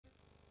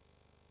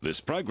This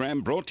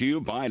program brought to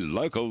you by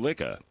Local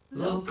Liquor.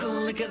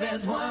 Local liquor,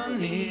 there's one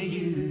near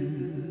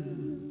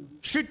you.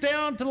 Shoot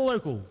down to the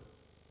local.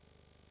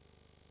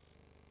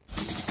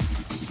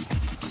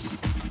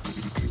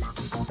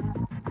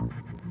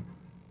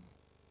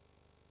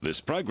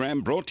 This program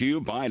brought to you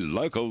by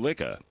Local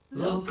Liquor.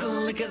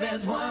 Local liquor,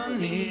 there's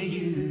one near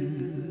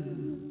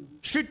you.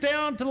 Shoot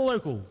down to the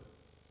local.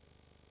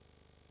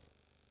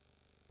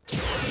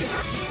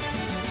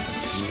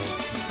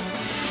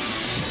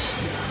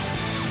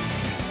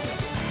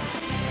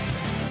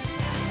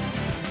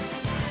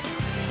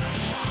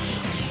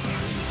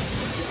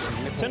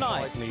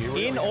 Tonight,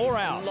 in or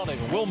out,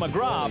 will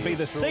McGrath be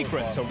the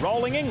secret to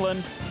rolling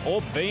England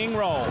or being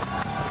rolled?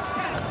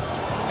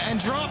 And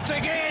dropped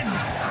again!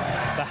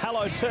 The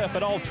hallowed turf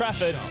at Old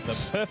Trafford, the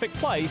perfect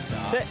place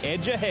to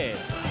edge ahead.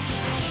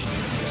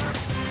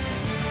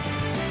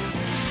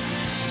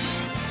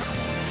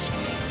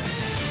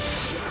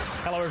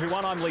 Hello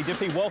everyone, I'm Lee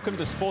Diffie. Welcome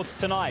to Sports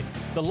Tonight.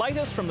 The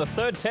latest from the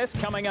third test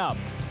coming up,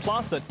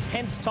 plus a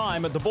tense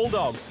time at the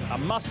Bulldogs. A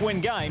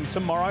must-win game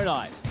tomorrow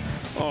night.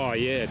 Oh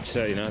yeah, it's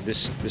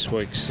this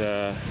week's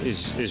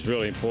is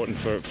really important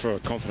for a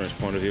confidence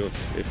point of view,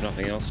 if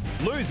nothing else.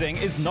 Losing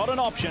is not an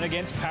option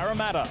against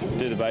Parramatta.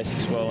 Do the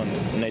basics well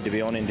and need to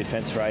be on in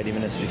defence for 80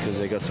 minutes because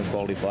they've got some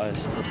quality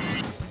players.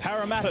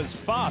 Parramatta's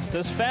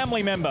fastest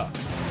family member.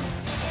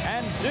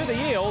 And do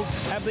the Eels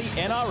have the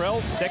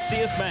NRL's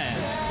sexiest man?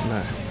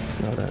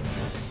 No, I don't.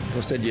 If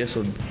I said yes,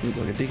 I'd look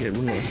like a dickhead,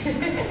 wouldn't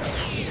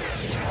I?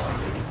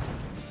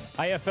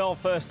 AFL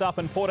first up,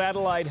 and Port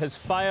Adelaide has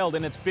failed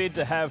in its bid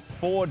to have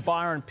forward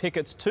Byron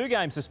Pickett's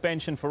 2-game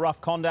suspension for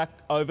rough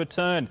conduct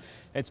overturned.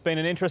 It's been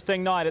an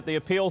interesting night at the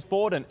appeals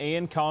board, and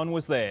Ian Cohen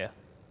was there.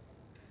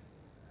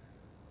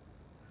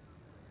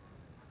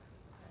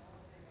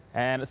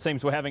 And it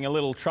seems we're having a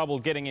little trouble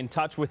getting in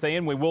touch with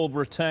Ian. We will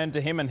return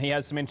to him, and he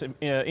has some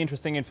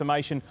interesting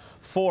information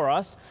for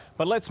us.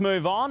 But let's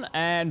move on.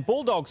 And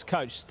Bulldogs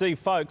coach Steve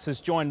Folkes has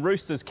joined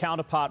Roosters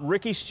counterpart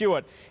Ricky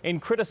Stewart in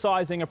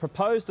criticising a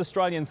proposed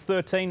Australian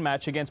 13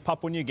 match against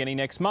Papua New Guinea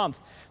next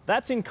month.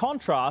 That's in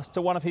contrast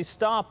to one of his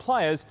star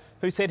players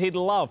who said he'd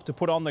love to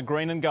put on the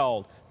green and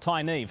gold.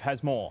 Ty Neve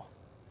has more.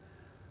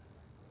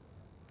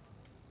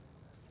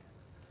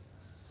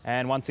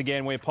 And once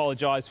again, we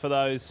apologise for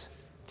those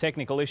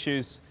technical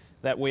issues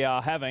that we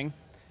are having.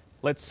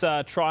 Let's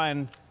try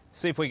and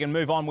see if we can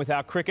move on with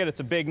our cricket. It's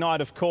a big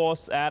night, of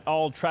course, at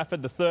Old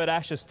Trafford, the third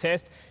Ashes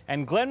test,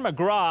 and Glenn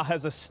McGrath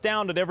has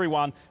astounded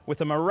everyone with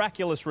a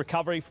miraculous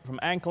recovery from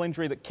ankle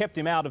injury that kept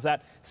him out of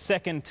that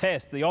second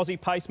test. The Aussie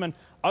paceman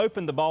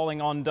opened the bowling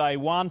on day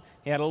one.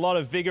 He had a lot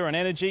of vigour and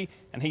energy,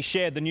 and he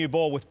shared the new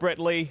ball with Brett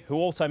Lee, who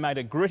also made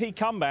a gritty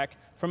comeback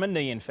from a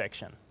knee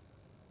infection.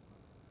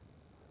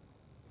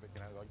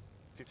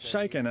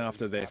 Shaken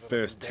after their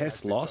first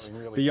test loss,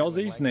 the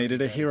Aussies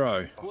needed a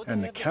hero,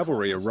 and the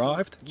cavalry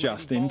arrived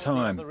just in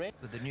time.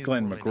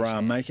 Glenn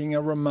McGrath making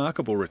a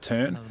remarkable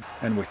return,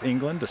 and with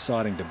England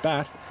deciding to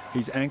bat,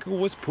 his ankle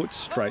was put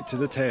straight to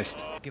the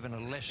test.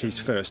 His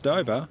first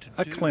over,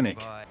 a clinic.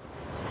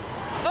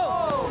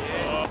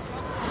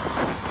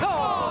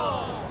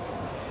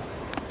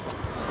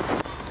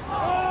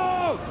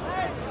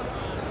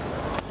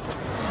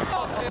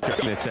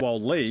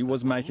 While Lee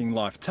was making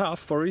life tough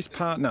for his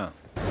partner.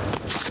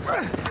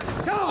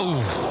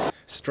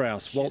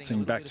 Strauss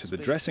waltzing back to the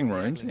dressing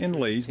rooms in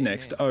Lee's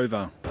next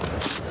over.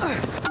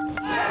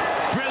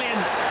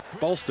 Brilliant!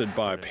 Bolstered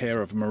by a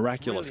pair of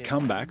miraculous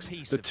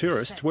comebacks, the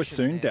tourists were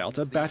soon dealt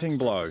a batting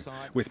blow,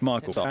 with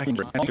Michael backing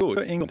good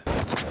for England.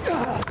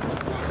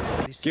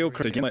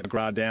 Gilchrist let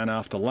McGrath down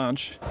after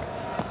lunch.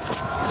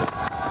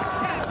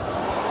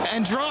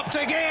 And dropped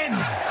again!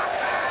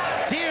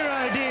 Dear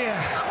oh dear!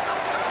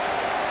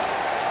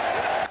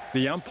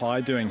 The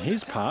umpire doing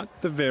his part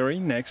the very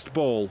next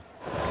ball.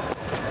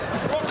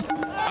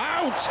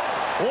 Out!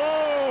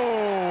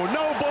 Whoa!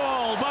 No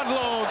ball, bad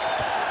luck!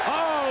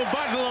 Oh,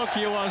 bad luck,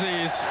 you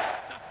Aussies!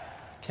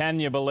 Can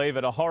you believe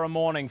it? A horror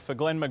morning for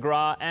Glenn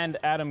McGrath and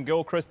Adam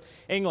Gilchrist.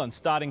 England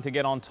starting to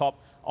get on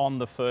top on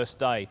the first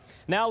day.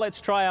 Now let's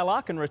try our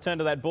luck and return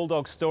to that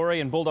Bulldogs story.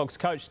 And Bulldogs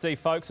coach Steve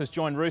Folkes has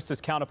joined Roosters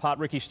counterpart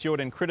Ricky Stewart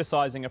in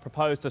criticising a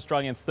proposed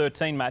Australian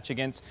 13 match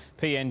against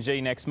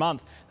PNG next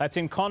month. That's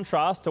in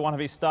contrast to one of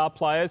his star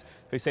players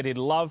who said he'd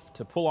love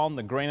to pull on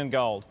the green and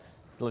gold.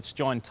 Let's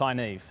join Ty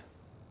Neve.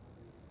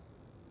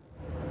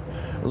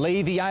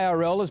 Lee, the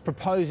ARL is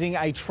proposing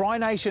a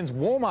Tri-Nations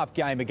warm-up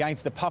game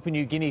against the Papua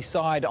New Guinea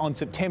side on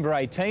September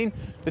 18.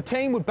 The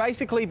team would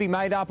basically be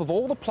made up of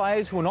all the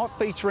players who are not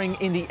featuring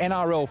in the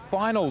NRL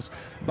finals.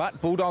 But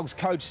Bulldogs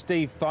coach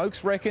Steve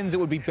Folkes reckons it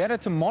would be better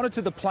to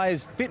monitor the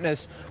players'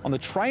 fitness on the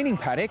training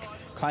paddock,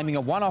 claiming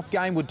a one-off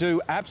game would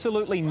do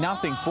absolutely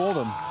nothing for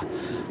them.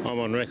 I'm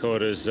on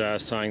record as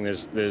saying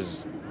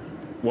there's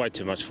way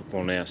too much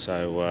football now,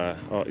 so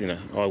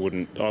I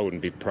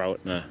wouldn't be pro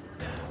it now.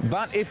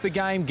 But if the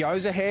game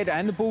goes ahead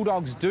and the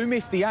Bulldogs do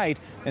miss the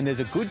 8, then there's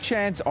a good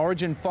chance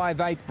Origin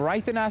 5/8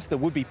 Braithen Astor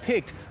would be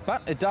picked,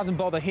 but it doesn't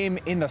bother him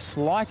in the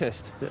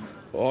slightest.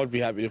 I'd be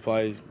happy to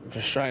play for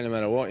Australia no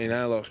matter what, you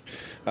know. Like,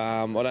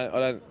 I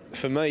don't.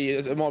 For me,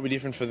 it might be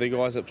different for the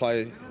guys that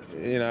play,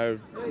 you know,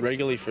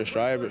 regularly for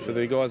Australia, but for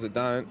the guys that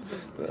don't,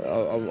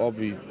 I'll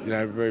be, you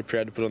know, very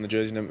proud to put on the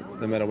jersey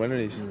no matter when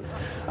it is.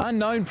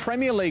 Unknown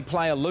Premier League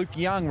player Luke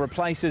Young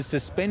replaces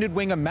suspended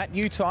winger Matt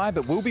Utai,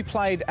 but will be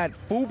played at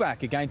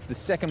fullback against the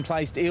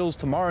second-placed Eels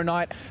tomorrow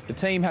night. The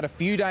team had a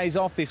few days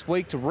off this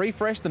week to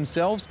refresh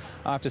themselves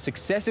after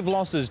successive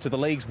losses to the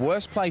league's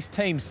worst-placed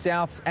teams,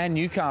 Souths and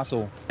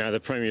Newcastle. The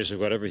Premiers have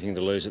got everything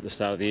to lose at the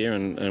start of the year,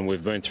 and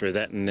we've been through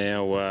that, and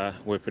now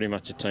we're pretty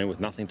much a team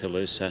with nothing to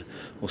lose, so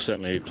we'll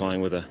certainly be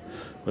playing with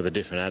a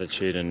different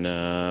attitude, and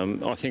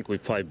I think we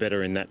play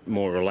better in that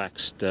more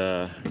relaxed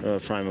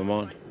frame of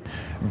mind.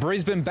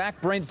 Brisbane back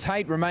Brent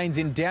Tate remains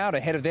in doubt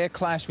ahead of their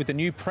clash with the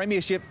new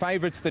premiership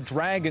favourites, the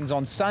Dragons,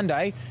 on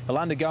Sunday. He'll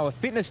undergo a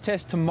fitness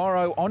test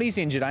tomorrow on his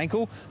injured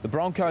ankle. The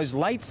Broncos'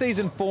 late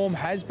season form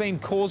has been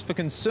cause for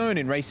concern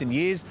in recent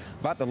years,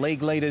 but the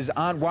league leaders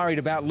aren't worried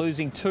about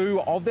losing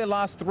 2 of their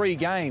last 3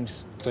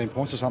 games. 15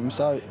 points or something,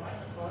 so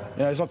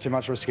you know, it's not too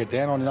much for us to get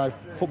down on. You know,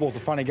 football's a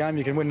funny game.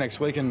 You can win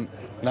next week and,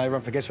 you know,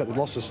 everyone forgets about the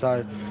losses,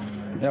 so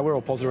yeah, we're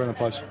all positive around the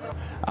place.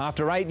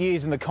 After 8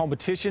 years in the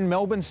competition,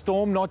 Melbourne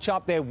Storm notch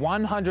up their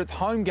 100th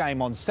home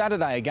game on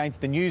Saturday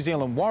against the New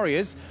Zealand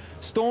Warriors.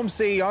 Storm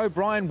CEO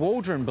Brian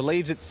Waldron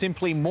believes it's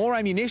simply more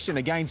ammunition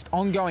against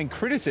ongoing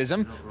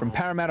criticism from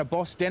Parramatta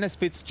boss Dennis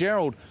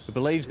Fitzgerald, who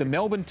believes the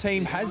Melbourne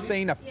team has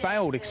been a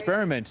failed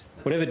experiment.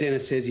 Whatever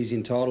Dennis says he's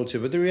entitled to,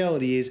 but the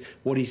reality is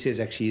what he says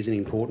actually isn't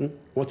important.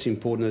 What's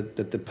important is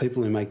that the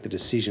people who make the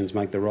decisions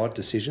make the right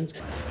decisions.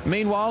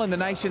 Meanwhile, in the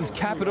nation's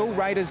capital,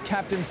 Raiders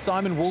captain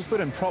Simon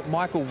Woolford and prop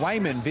Michael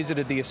Wayman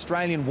visited the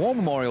Australian War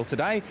Memorial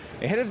today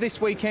ahead of this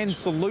weekend's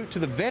salute to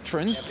the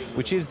veterans,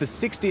 which is the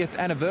 60th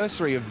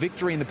anniversary of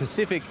victory in the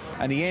Pacific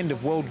and the end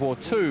of World War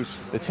II.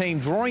 The team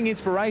drawing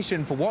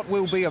inspiration for what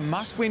will be a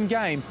must-win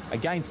game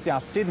against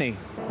South Sydney.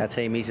 Our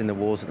team is in the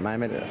wars at the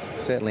moment,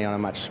 certainly on a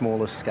much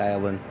smaller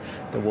scale than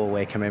the war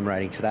we're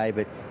commemorating today,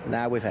 but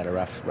no, we've had a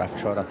rough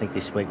trot. I think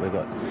this week we've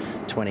got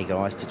 20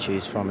 guys to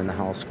choose from in the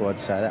whole squad,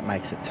 so that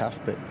makes it tough,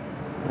 but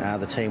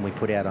the team we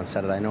put out on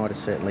Saturday night is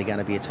certainly going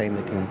to be a team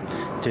that can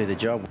do the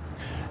job.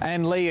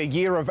 And Lee, a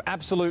year of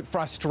absolute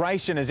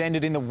frustration has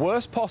ended in the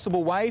worst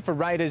possible way for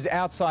Raiders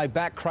outside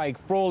back Craig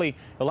Frawley.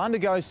 He'll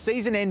undergo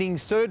season-ending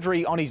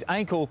surgery on his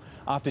ankle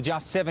after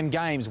just 7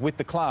 games with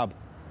the club.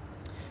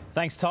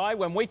 Thanks, Ty.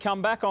 When we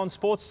come back on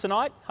Sports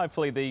Tonight,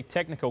 hopefully the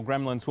technical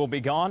gremlins will be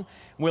gone.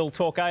 We'll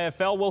talk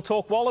AFL, we'll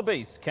talk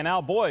Wallabies. Can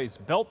our boys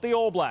belt the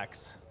All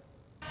Blacks?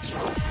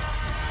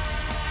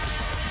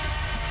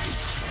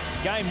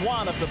 Game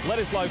 1 of the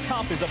Bledisloe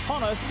Cup is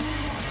upon us.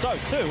 So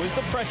too is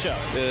the pressure.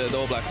 The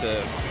All Blacks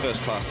are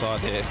first-class side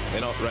there.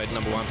 They're not rated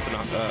 #1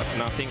 for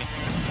nothing.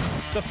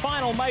 The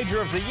final major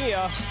of the year,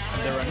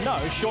 and there are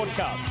no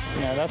shortcuts.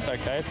 Yeah, that's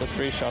okay. It's a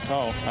 3-shot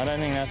hole. I don't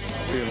think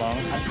that's too long.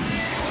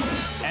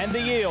 And the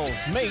Eels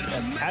meet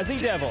a Tassie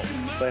Devil.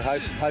 We're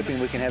hoping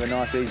we can have a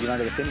nice, easy run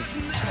to the finish.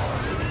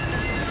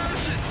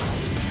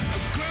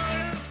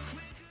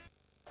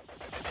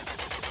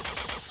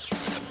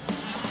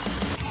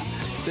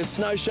 The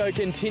snow show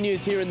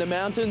continues here in the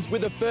mountains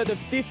with a further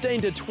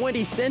 15 to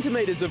 20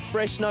 centimetres of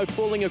fresh snow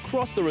falling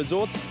across the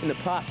resorts in the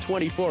past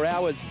 24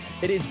 hours.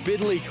 It is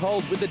bitterly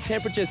cold with the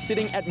temperature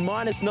sitting at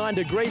 -9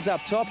 degrees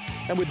up top,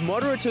 and with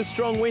moderate to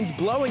strong winds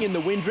blowing in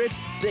the wind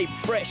drifts, deep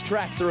fresh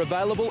tracks are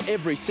available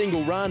every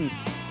single run.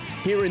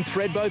 Here in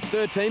Thredbo,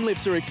 13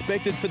 lifts are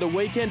expected for the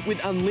weekend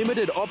with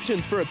unlimited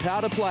options for a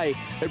powder play.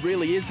 It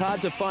really is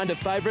hard to find a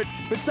favourite,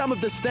 but some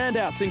of the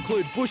standouts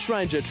include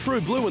Bushranger,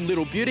 True Blue and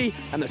Little Beauty,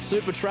 and the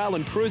Super Trail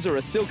and Cruiser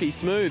are silky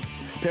smooth.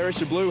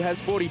 Perisher Blue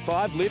has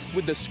 45 lifts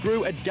with the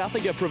Screw at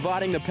Guthiga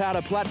providing the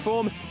powder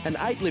platform, and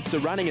 8 lifts are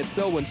running at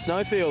Selwyn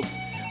Snowfields.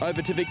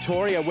 Over to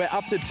Victoria, where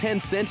up to 10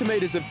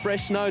 centimetres of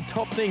fresh snow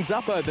top things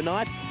up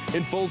overnight.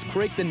 In Falls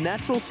Creek, the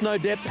natural snow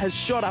depth has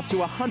shot up to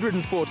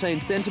 114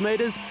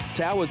 centimetres.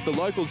 Towers the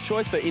locals'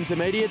 choice for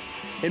intermediates.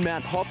 In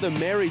Mount Hotham,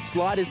 Mary's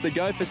Slide is the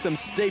go for some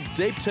steep,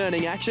 deep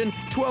turning action.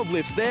 12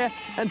 lifts there,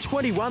 and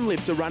 21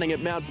 lifts are running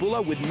at Mount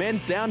Buller, with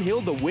men's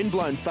downhill the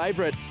windblown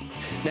favourite.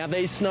 Now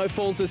these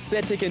snowfalls are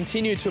set to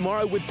continue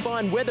tomorrow with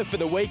fine weather for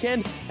the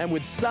weekend, and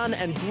with sun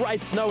and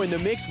great snow in the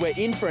mix, we're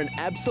in for an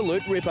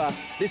absolute ripper.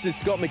 This is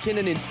Scott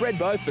McKinnon in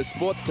Thredbo for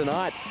Sports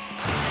Tonight.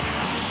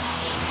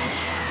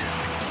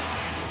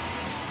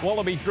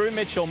 Wallaby Drew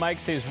Mitchell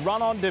makes his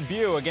run-on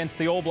debut against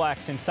the All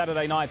Blacks in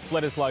Saturday night's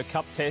Bledisloe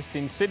Cup test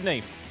in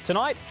Sydney.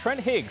 Tonight, Trent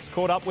Higgs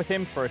caught up with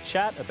him for a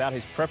chat about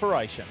his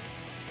preparation.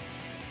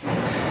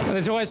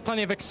 There's always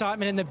plenty of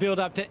excitement in the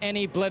build-up to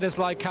any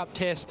Bledisloe Cup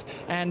test,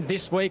 and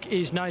this week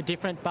is no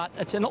different, but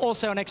it's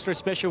also an extra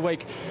special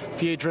week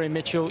for you, Drew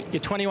Mitchell.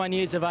 You're 21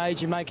 years of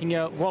age, you're making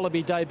your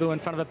Wallaby debut in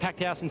front of a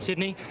packed house in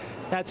Sydney.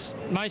 That's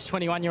most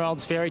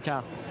 21-year-olds' fairy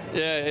tale.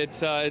 Yeah,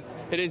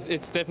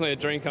 It's definitely a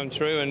dream come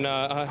true, and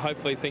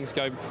hopefully things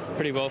go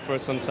pretty well for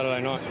us on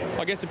Saturday night.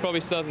 I guess it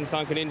probably still hasn't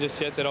sunken in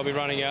just yet that I'll be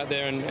running out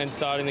there and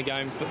starting the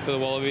game for the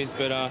Wallabies,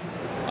 but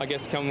I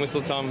guess come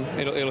whistle time,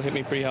 it'll hit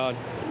me pretty hard.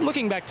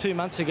 Looking back 2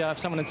 months ago, if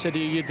someone had said to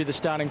you you'd be the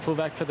starting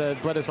fullback for the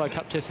Bledisloe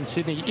Cup test in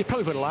Sydney, you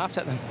probably would have laughed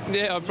at them.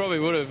 Yeah, I probably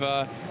would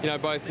have. You know,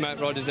 both Matt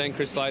Rogers and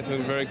Chris Latham are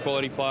very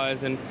quality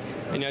players, and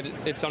you know,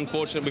 it's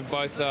unfortunate we've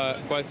both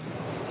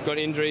got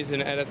injuries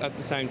and at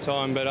the same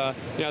time, but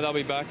you know, they'll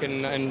be back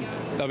and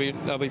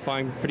they'll be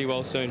playing pretty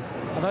well soon.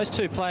 Are those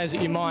two players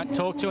that you might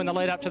talk to in the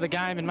lead up to the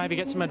game and maybe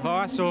get some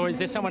advice, or is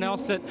there someone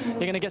else that you're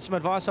going to get some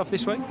advice off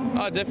this week?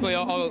 Definitely,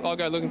 I'll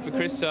go looking for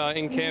Chris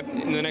in camp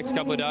in the next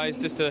couple of days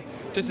just to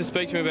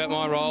speak to him about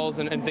my roles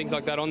and things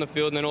like that on the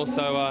field, and then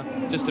also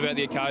just about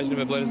the occasion of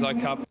a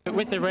Bledisloe Cup.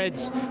 With the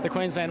Reds, the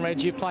Queensland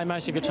Reds, you play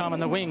most of your time on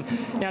the wing.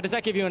 Now, does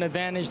that give you an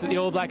advantage that the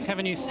All Blacks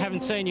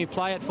haven't seen you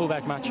play at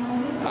fullback much?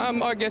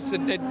 I guess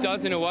it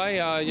does in a way.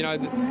 You know,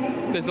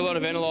 there's a lot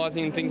of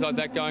analysing and things like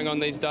that going on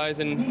these days,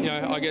 and you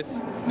know, I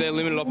guess their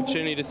limited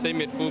opportunity to see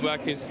me at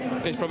fullback is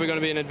probably going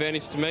to be an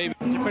advantage to me.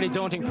 It's a pretty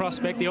daunting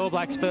prospect, the All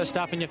Blacks first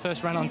up in your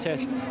first run on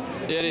test.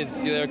 Yeah, it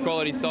is. They're a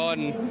quality side,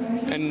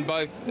 and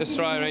both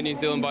Australia and New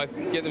Zealand both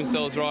get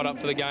themselves right up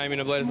for the game in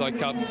a Bledisloe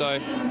Cup. So,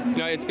 you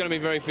know, it's going to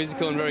be very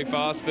physical and very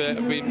fast, but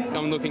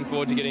I'm looking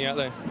forward to getting out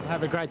there.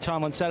 Have a great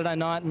time on Saturday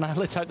night, and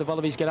let's hope the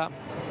Wallabies get up.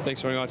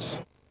 Thanks very much.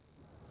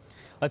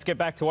 Let's get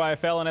back to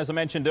AFL, and as I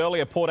mentioned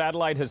earlier, Port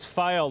Adelaide has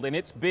failed in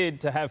its bid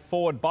to have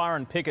forward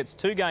Byron Pickett's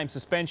 2-game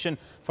suspension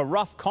for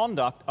rough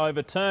conduct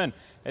overturned.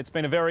 It's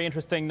been a very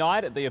interesting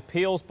night at the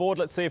appeals board.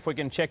 Let's see if we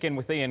can check in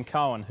with Ian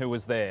Cohen, who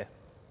was there.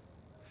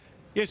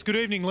 Yes, good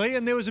evening, Lee.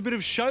 And there was a bit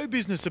of show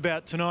business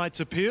about tonight's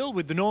appeal,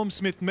 with the Norm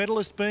Smith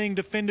medalist being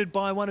defended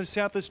by one of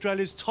South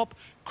Australia's top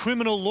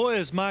criminal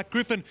lawyers, Mark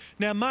Griffin.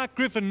 Now, Mark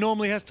Griffin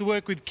normally has to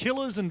work with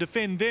killers and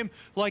defend them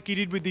like he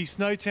did with the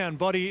Snowtown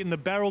body in the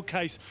Barrel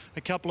case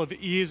a couple of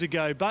years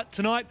ago. But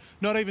tonight,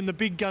 not even the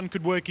big gun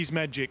could work his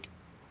magic.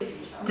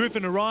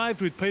 Griffin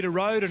arrived with Peter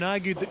Road and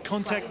argued that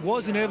contact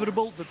was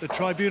inevitable, that the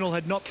tribunal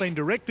had not been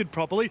directed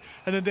properly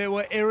and that there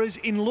were errors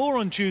in law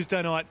on Tuesday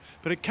night.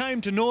 But it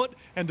came to naught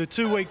and the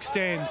 2-week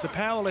stands. The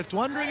power left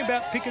wondering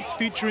about Pickett's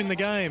future in the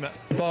game.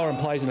 Byron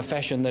plays in a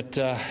fashion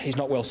that he's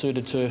not well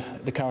suited to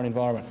the current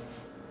environment.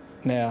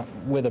 Now,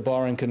 whether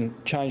Byron can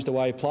change the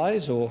way he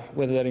plays or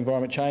whether that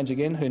environment changes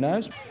again, who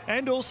knows?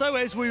 And also,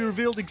 as we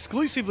revealed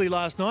exclusively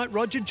last night,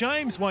 Roger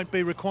James won't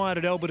be required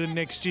at Alberton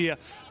next year.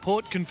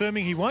 Port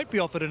confirming he won't be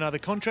offered another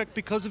contract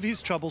because of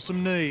his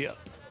troublesome knee.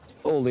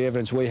 All the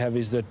evidence we have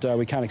is that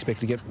we can't expect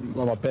to get a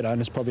lot better,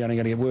 and it's probably only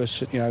going to get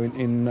worse, you know,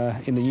 in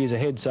the years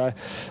ahead. So,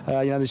 you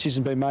know, the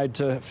decision's been made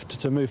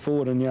to move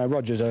forward, and you know,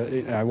 Roger's,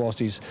 you know, whilst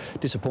he's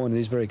disappointed,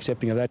 he's very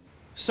accepting of that.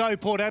 So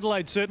Port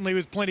Adelaide certainly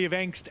with plenty of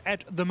angst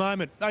at the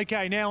moment.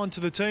 OK, now on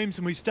to the teams,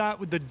 and we start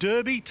with the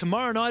Derby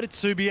tomorrow night at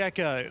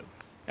Subiaco.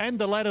 And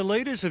the ladder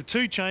leaders have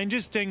 2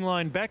 changes,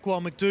 Stengline back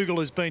while McDougall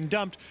has been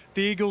dumped.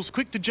 The Eagles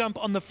quick to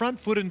jump on the front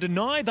foot and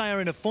deny they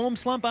are in a form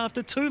slump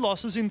after 2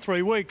 losses in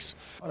 3 weeks.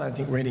 I don't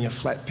think we're in a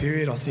flat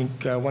period. I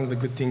think one of the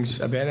good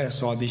things about our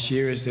side this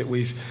year is that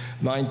we've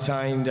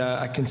maintained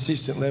a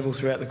consistent level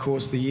throughout the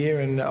course of the year,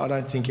 and I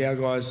don't think our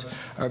guys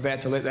are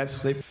about to let that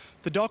slip.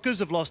 The Dockers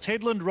have lost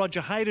Headland,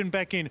 Roger Hayden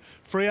back in.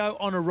 Freo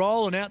on a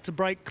roll and out to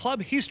break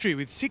club history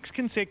with 6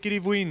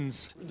 consecutive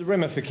wins. The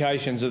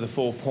ramifications of the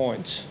 4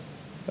 points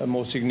are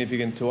more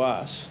significant to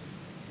us,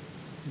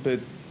 but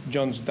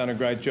John's done a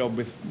great job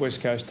with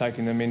West Coast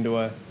taking them into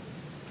a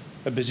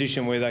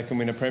position where they can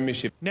win a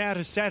premiership. Now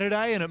to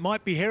Saturday, and it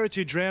might be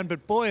Heritage Round,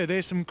 but boy, are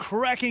there some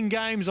cracking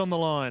games on the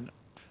line.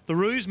 The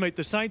Roos meet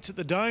the Saints at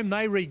the Dome.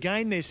 They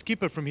regain their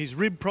skipper from his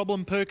rib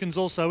problem, Perkins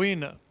also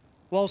in.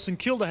 While St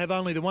Kilda have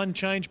only the 1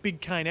 change,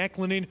 Big Kane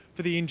Ackland in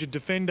for the injured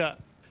defender.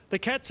 The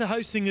Cats are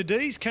hosting the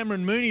D's.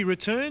 Cameron Mooney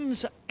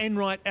returns.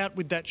 Enright out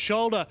with that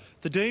shoulder.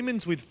 The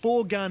Demons with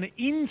 4 gun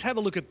ins. Have a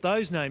look at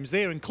those names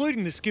there,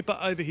 including the skipper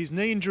over his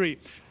knee injury.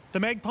 The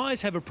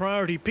Magpies have a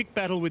priority pick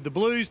battle with the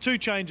Blues. 2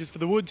 changes for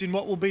the Woods in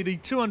what will be the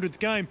 200th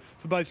game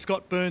for both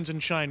Scott Burns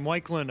and Shane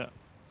Wakeland.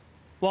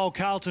 While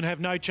Carlton have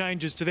no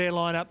changes to their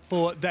lineup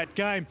for that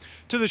game.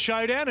 To the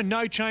showdown, and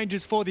no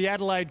changes for the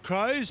Adelaide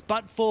Crows,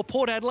 but for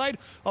Port Adelaide,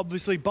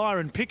 obviously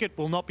Byron Pickett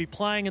will not be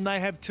playing, and they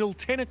have till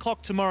 10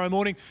 o'clock tomorrow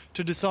morning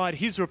to decide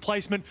his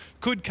replacement.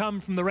 Could come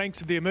from the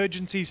ranks of the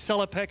emergencies,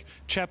 Salopek,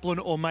 Chaplin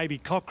or maybe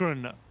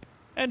Cochrane.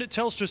 And at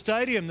Telstra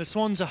Stadium, the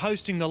Swans are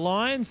hosting the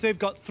Lions. They've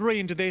got 3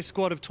 into their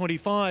squad of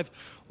 25,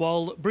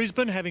 while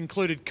Brisbane have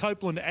included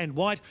Copeland and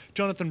White.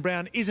 Jonathan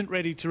Brown isn't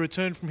ready to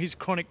return from his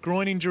chronic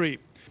groin injury.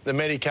 The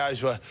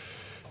medicos were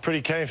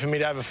pretty keen for me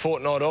to have a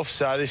fortnight off,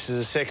 so this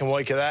is the 2nd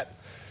week of that.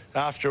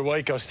 After a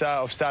week, I've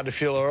started to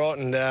feel all right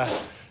and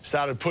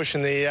started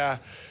pushing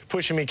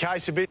my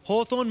case a bit.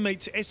 Hawthorn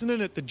meets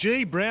Essendon at the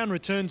G. Brown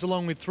returns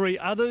along with 3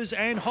 others,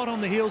 and hot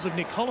on the heels of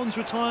Nick Collins'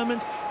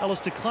 retirement,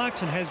 Alistair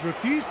Clarkson has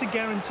refused to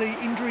guarantee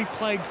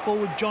injury-plagued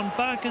forward John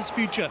Barker's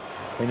future.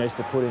 He needs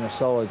to put in a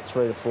solid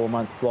 3 to 4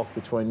 month block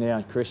between now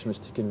and Christmas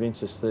to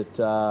convince us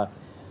that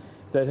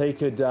he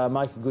could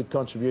make a good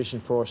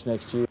contribution for us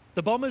next year.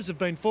 The Bombers have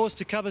been forced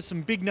to cover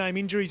some big-name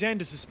injuries and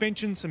a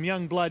suspension, some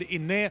young blood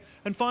in there.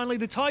 And finally,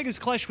 the Tigers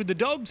clash with the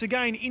Dogs.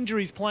 Again,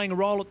 injuries playing a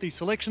role at the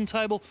selection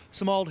table,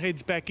 some old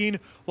heads back in,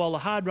 while the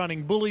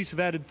hard-running Bullies have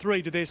added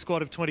 3 to their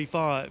squad of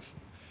 25.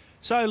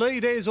 So, Lee,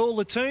 there's all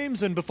the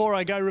teams, and before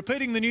I go,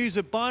 repeating the news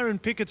that Byron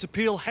Pickett's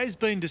appeal has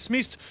been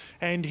dismissed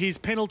and his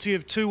penalty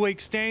of 2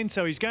 weeks stands,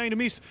 so he's going to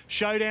miss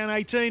Showdown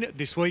 18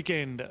 this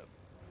weekend.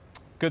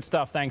 Good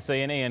stuff, thanks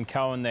Ian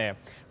Cohen there.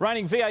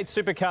 Reigning V8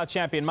 Supercar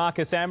champion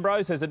Marcus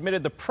Ambrose has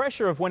admitted the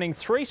pressure of winning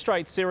 3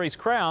 straight series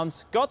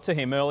crowns got to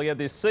him earlier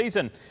this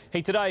season.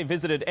 He today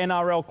visited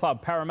NRL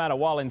club Parramatta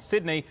while in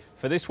Sydney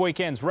for this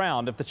weekend's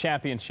round of the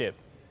championship.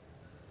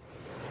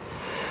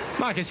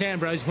 Marcus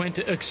Ambrose went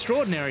to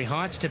extraordinary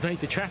heights to beat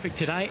the traffic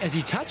today as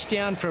he touched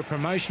down for a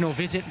promotional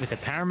visit with the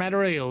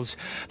Parramatta Eels.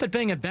 But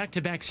being a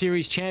back-to-back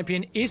series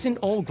champion isn't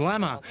all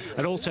glamour.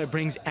 It also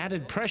brings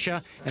added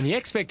pressure, and the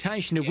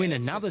expectation to win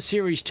another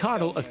series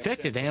title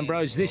affected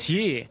Ambrose this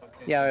year.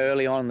 Yeah,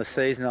 early on in the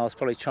season I was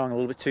probably trying a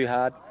little bit too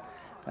hard,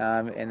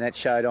 and that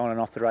showed on and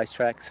off the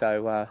racetrack.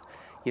 So,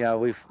 you know,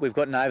 we've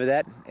gotten over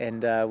that,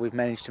 and we've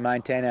managed to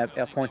maintain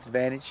our points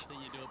advantage.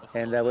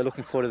 And we're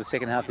looking forward to the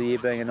second half of the year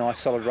being a nice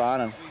solid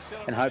run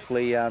and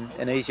hopefully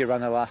an easier run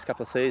than the last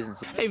couple of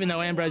seasons. Even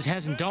though Ambrose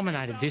hasn't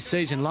dominated this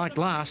season like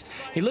last,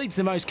 he leads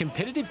the most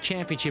competitive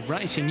championship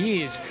race in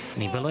years,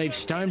 and he believes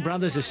Stone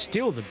Brothers are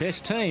still the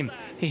best team.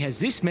 He has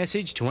this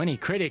message to any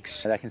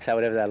critics. They can say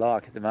whatever they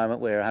like. At the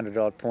moment we're 100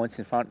 odd points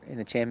in front in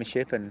the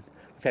championship, and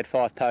we've had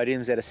 5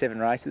 podiums out of 7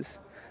 races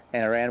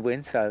and a round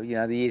win, so, you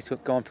know, the year's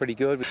gone pretty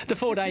good. The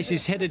Ford Ace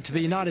is headed to the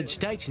United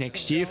States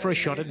next year for a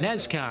shot at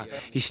NASCAR.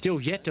 He's still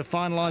yet to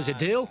finalise a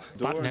deal,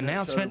 but an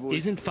announcement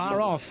isn't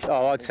far off.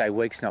 Oh, I'd say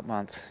weeks, not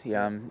months. You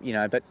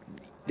know, but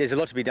there's a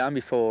lot to be done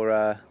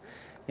before,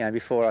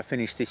 before I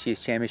finish this year's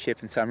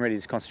championship, and so I'm really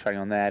just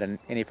concentrating on that. And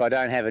if I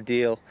don't have a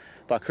deal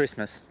by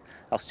Christmas,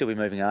 I'll still be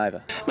moving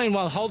over.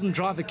 Meanwhile, Holden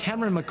driver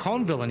Cameron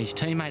McConville and his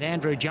teammate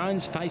Andrew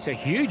Jones face a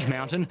huge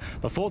mountain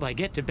before they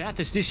get to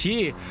Bathurst this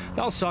year.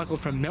 They'll cycle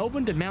from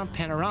Melbourne to Mount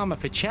Panorama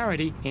for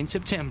charity in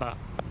September.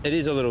 It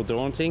is a little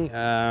daunting,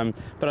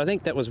 but I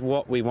think that was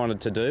what we wanted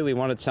to do. We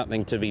wanted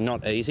something to be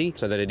not easy,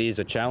 so that it is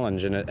a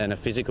challenge and a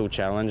physical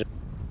challenge.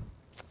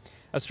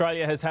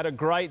 Australia has had a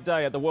great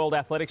day at the World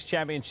Athletics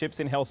Championships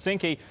in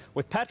Helsinki,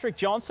 with Patrick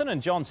Johnson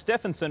and John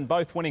Stephenson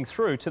both winning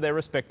through to their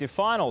respective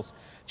finals.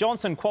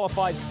 Johnson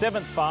qualified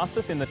 7th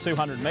fastest in the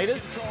 200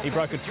 metres. He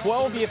broke a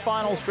 12-year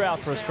finals drought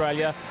for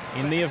Australia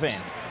in the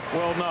event.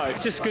 Well, no,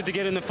 it's just good to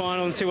get in the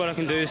final and see what I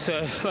can do.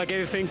 So, like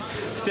everything,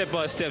 step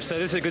by step. So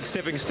this is a good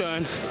stepping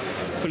stone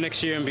for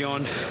next year and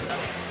beyond.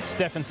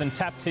 Stephenson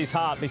tapped his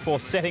heart before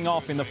setting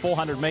off in the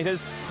 400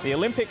 metres. The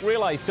Olympic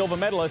relay silver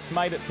medalist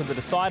made it to the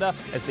decider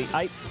as the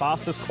 8th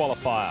fastest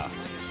qualifier.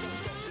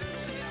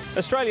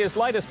 Australia's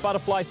latest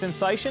butterfly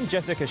sensation,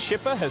 Jessica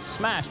Schipper, has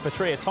smashed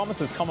Petria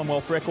Thomas's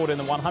Commonwealth record in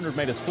the 100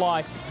 metres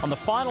fly on the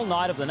final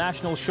night of the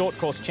National Short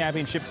Course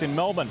Championships in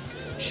Melbourne.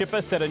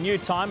 Schipper set a new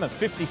time of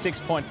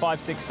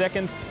 56.56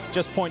 seconds,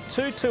 just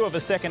 0.22 of a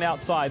second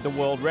outside the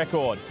world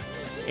record.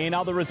 In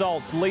other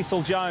results,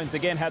 Liesl Jones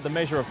again had the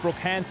measure of Brooke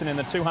Hansen in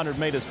the 200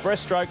 metres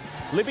breaststroke.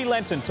 Libby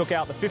Lenton took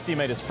out the 50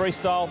 metres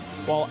freestyle,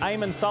 while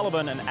Eamon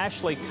Sullivan and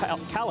Ashley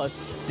Callis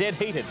dead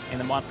heated in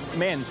the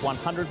men's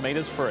 100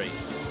 metres free.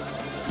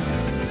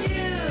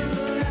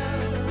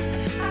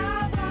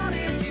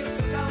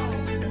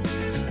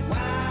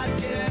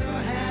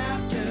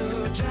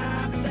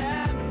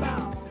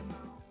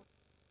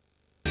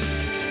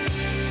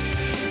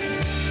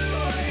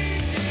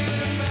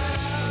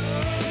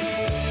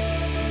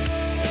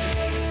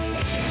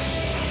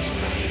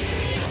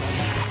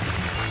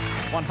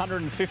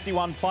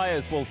 .151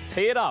 players will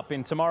tee it up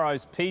in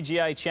tomorrow's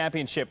PGA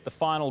Championship, the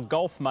final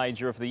golf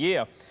major of the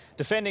year.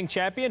 Defending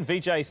champion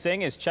Vijay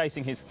Singh is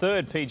chasing his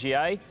 3rd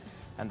PGA,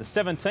 and the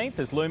 17th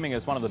is looming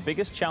as one of the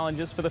biggest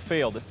challenges for the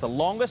field. It's the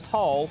longest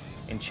hole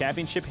in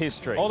championship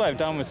history. All they've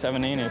done with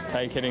 17 is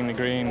take hitting the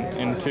green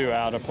in 2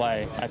 out of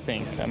play, I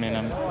think. I mean,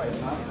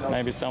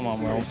 maybe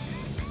someone will.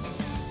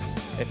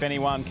 If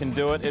anyone can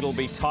do it, it'll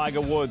be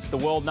Tiger Woods. The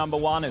world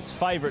 #1 is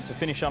favourite to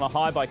finish on a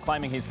high by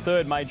claiming his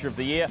 3rd major of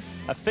the year,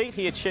 a feat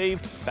he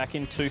achieved back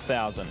in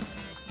 2000.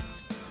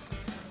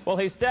 Well,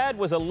 his dad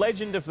was a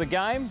legend of the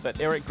game,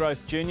 but Eric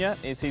Grothe Jr.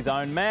 is his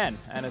own man.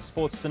 And as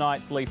Sports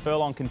Tonight's Lee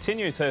Furlong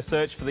continues her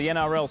search for the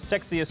NRL's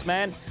sexiest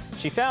man,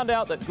 she found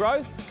out that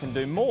Grothe can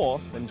do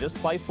more than just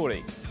play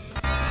footy.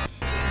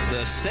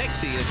 The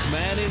sexiest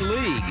man in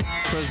league,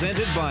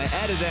 presented by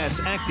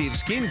Adidas Active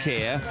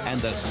Skincare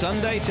and the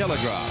Sunday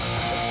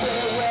Telegraph.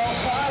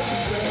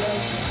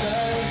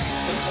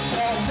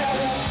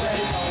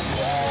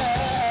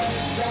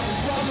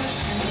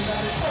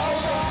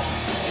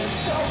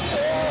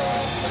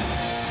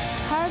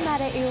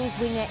 Parramatta Eels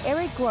winger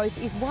Eric Grothe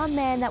is one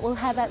man that will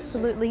have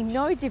absolutely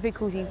no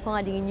difficulty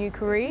finding a new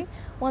career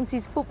once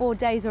his football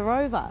days are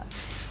over.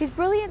 His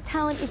brilliant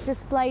talent is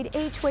displayed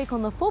each week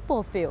on the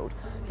football field,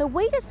 but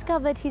we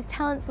discovered his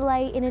talents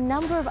lay in a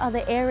number of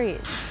other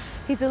areas.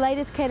 He's the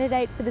latest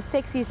candidate for the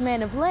sexiest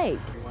man of league,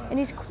 and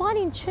he's quite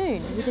in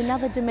tune with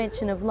another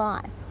dimension of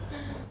life.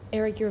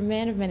 Eric, you're a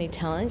man of many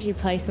talents. You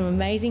play some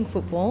amazing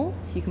football.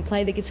 You can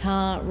play the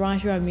guitar,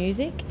 write your own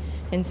music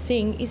and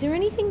sing. Is there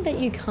anything that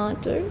you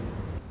can't do?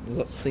 There's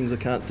lots of things I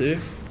can't do.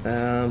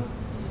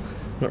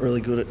 Not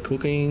really good at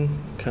cooking,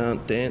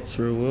 can't dance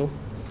real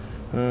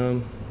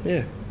well.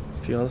 Yeah,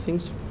 a few other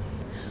things.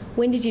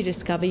 When did you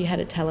discover you had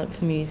a talent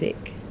for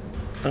music?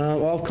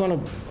 Well, I've kind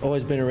of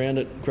always been around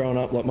it growing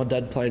up. Like my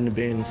dad played in a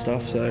band and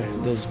stuff, so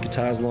there was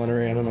guitars lying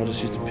around and I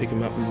just used to pick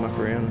them up and muck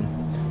around. And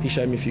he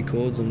showed me a few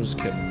chords and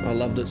I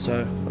loved it,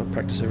 so I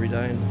practice every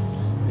day.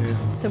 And,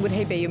 yeah. So would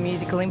he be your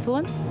musical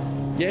influence?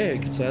 Yeah, you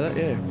could say that,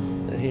 yeah.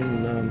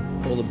 Him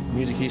and all the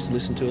music he used to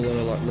listen to, a lot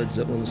of like Led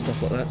Zeppelin and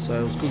stuff like that,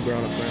 so it was good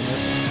growing up around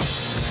that.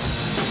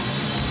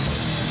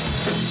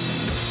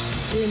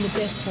 You're in the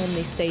best form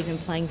this season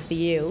playing for the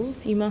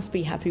Eels. You must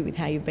be happy with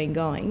how you've been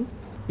going.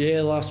 Yeah,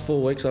 the last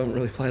 4 weeks I haven't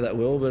really played that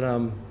well, but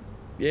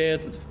yeah,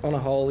 on a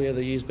whole, yeah,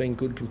 the year's been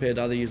good compared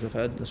to other years I've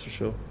had, that's for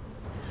sure.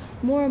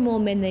 More and more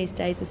men these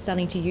days are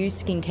starting to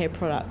use skincare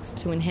products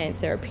to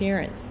enhance their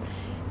appearance.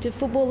 Do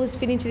footballers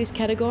fit into this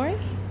category?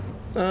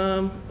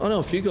 I know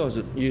a few guys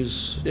that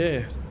use,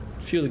 yeah,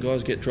 a few of the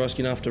guys get dry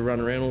skin after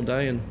running around all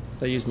day and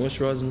they use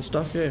moisturisers and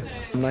stuff, yeah.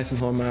 Nathan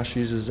Hindmarsh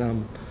uses,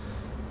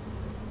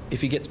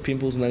 if he gets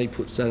pimples and then he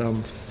puts that,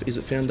 is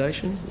it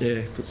foundation?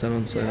 Yeah, he puts that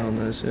on so no one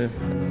knows, yeah.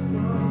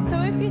 So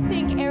if you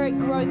think Eric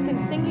Growth can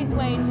sing his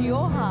way into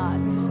your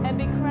heart and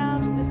be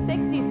crowned the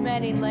sexiest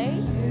man in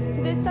league,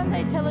 see the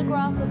Sunday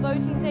Telegraph for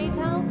voting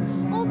details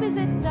or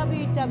visit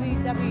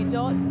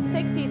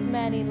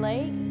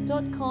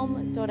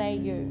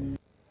www.sexiestmaninleague.com.au.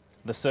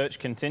 The search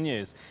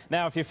continues.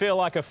 Now, if you feel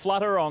like a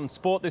flutter on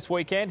sport this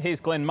weekend, here's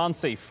Glenn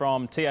Munsey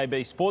from TAB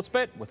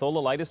Sportsbet with all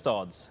the latest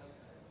odds.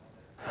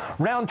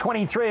 Round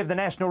 23 of the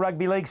National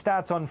Rugby League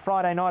starts on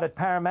Friday night at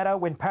Parramatta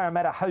when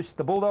Parramatta hosts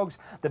the Bulldogs.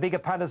 The bigger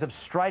punters have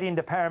straight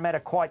into Parramatta,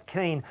 quite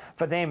keen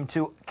for them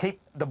to keep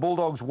the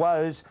Bulldogs'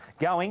 woes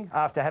going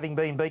after having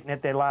been beaten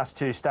at their last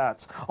 2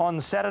 starts.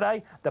 On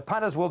Saturday, the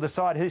punters will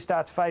decide who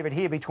starts favourite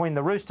here between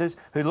the Roosters,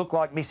 who look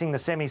like missing the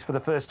semis for the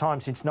first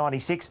time since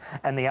 '96,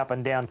 and the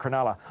up-and-down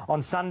Cronulla.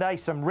 On Sunday,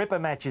 some ripper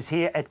matches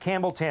here at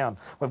Campbelltown.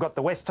 We've got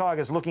the West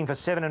Tigers looking for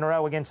 7 in a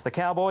row against the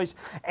Cowboys,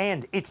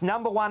 and it's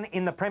number 1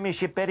 in the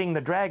premiership betting,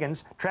 the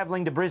Dragons,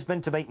 travelling to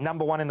Brisbane to meet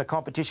number 1 in the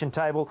competition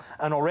table,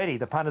 and already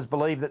the punters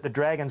believe that the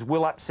Dragons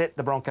will upset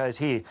the Broncos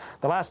here.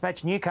 The last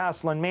match,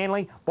 Newcastle and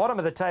Manly, bottom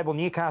of the table,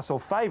 Newcastle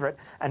favourite,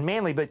 and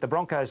Manly beat the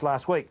Broncos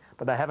last week,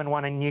 but they haven't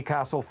won in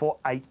Newcastle for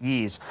 8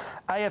 years.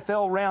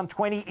 AFL round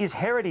 20 is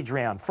Heritage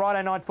Round.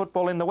 Friday night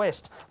football in the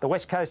West. The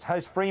West Coast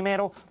hosts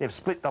Fremantle. They've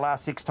split the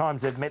last 6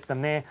 times they've met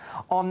them there.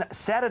 On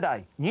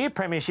Saturday, new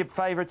premiership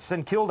favourites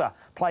St Kilda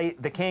play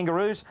the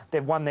Kangaroos.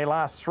 They've won their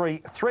last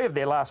three of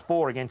their last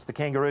 4 against the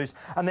Kangaroos.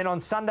 And then on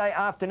Sunday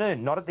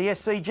afternoon, not at the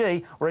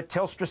SCG, we're at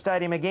Telstra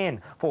Stadium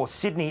again for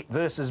Sydney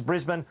versus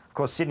Brisbane. Of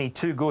course, Sydney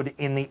too good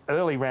in the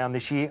early round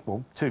this year.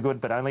 Well, too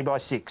good, but only by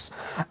 6.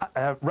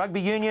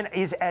 Rugby Union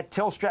is at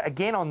Telstra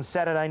again on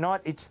Saturday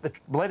night. It's the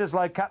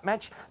Bledisloe Cup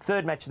match,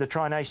 3rd match of the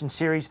Tri-Nation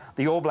Series.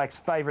 The All Blacks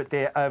favourite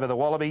there over the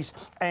Wallabies.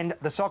 And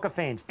the soccer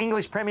fans,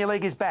 English Premier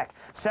League is back.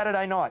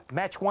 Saturday night,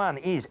 match 1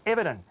 is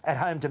Everton at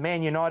home to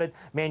Man United.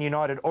 Man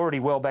United already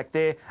well back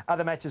there.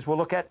 Other matches we'll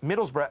look at,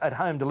 Middlesbrough at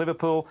home to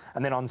Liverpool.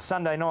 And then on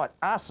Sunday night,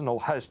 Arsenal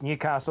host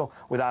Newcastle,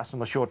 with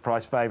Arsenal a short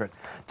price favourite.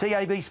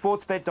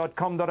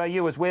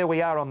 TABsportsbet.com.au is where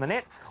we are on the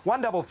net.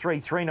 133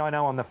 390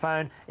 on the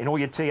phone in all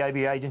your TAB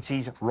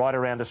agencies right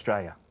around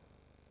Australia.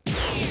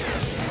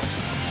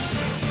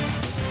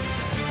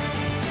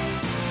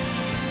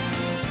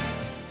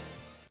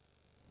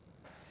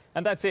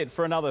 And that's it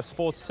for another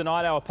Sports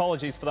Tonight. Our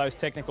apologies for those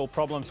technical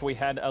problems we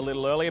had a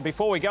little earlier.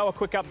 Before we go, a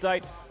quick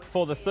update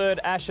for the 3rd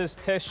Ashes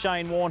Test.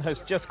 Shane Warne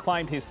has just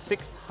claimed his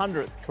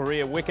 600th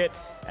career wicket,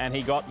 and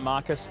he got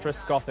Marcus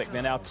Trescothick.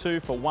 They're now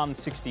 2 for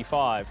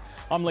 165.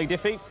 I'm Lee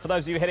Diffie. For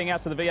those of you heading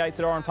out to the V8s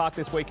at Oran Park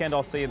this weekend,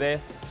 I'll see you there.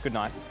 Good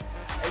night.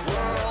 The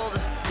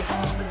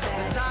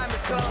time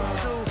has come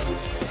to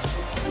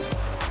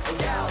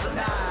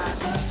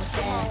galvanize.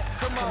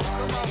 Come on,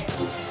 come on.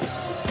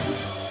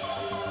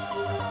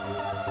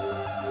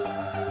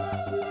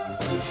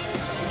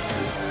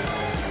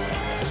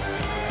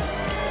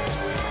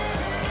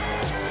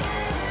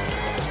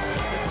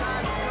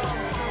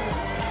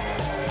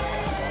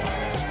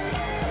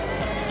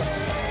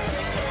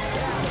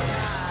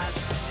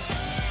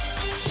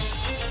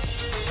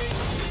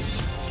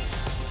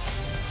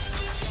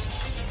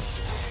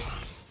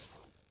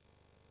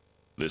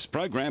 This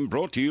program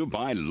brought to you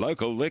by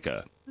Local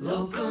Liquor.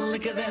 Local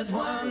liquor, there's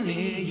one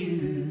near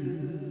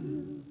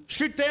you.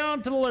 Shoot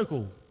down to the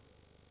local.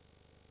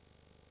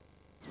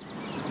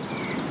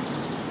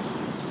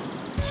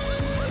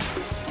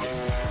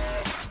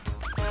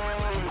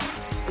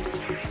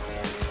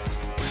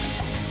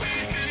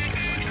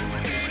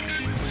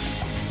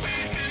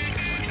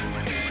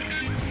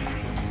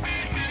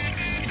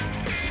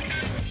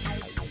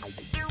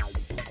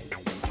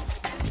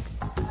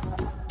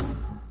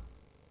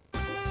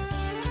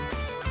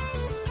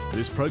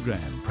 This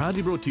program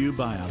proudly brought to you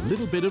by A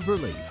Little Bit of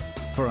Relief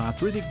for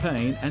arthritic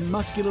pain and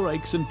muscular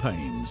aches and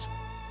pains.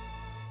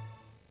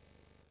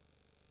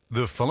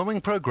 The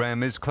following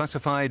program is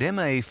classified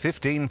MA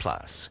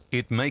 15+.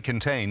 It may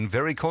contain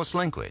very coarse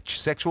language,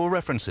 sexual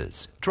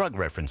references, drug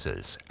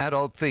references,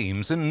 adult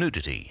themes and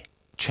nudity.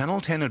 Channel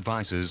 10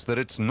 advises that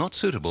it's not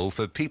suitable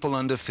for people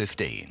under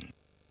 15.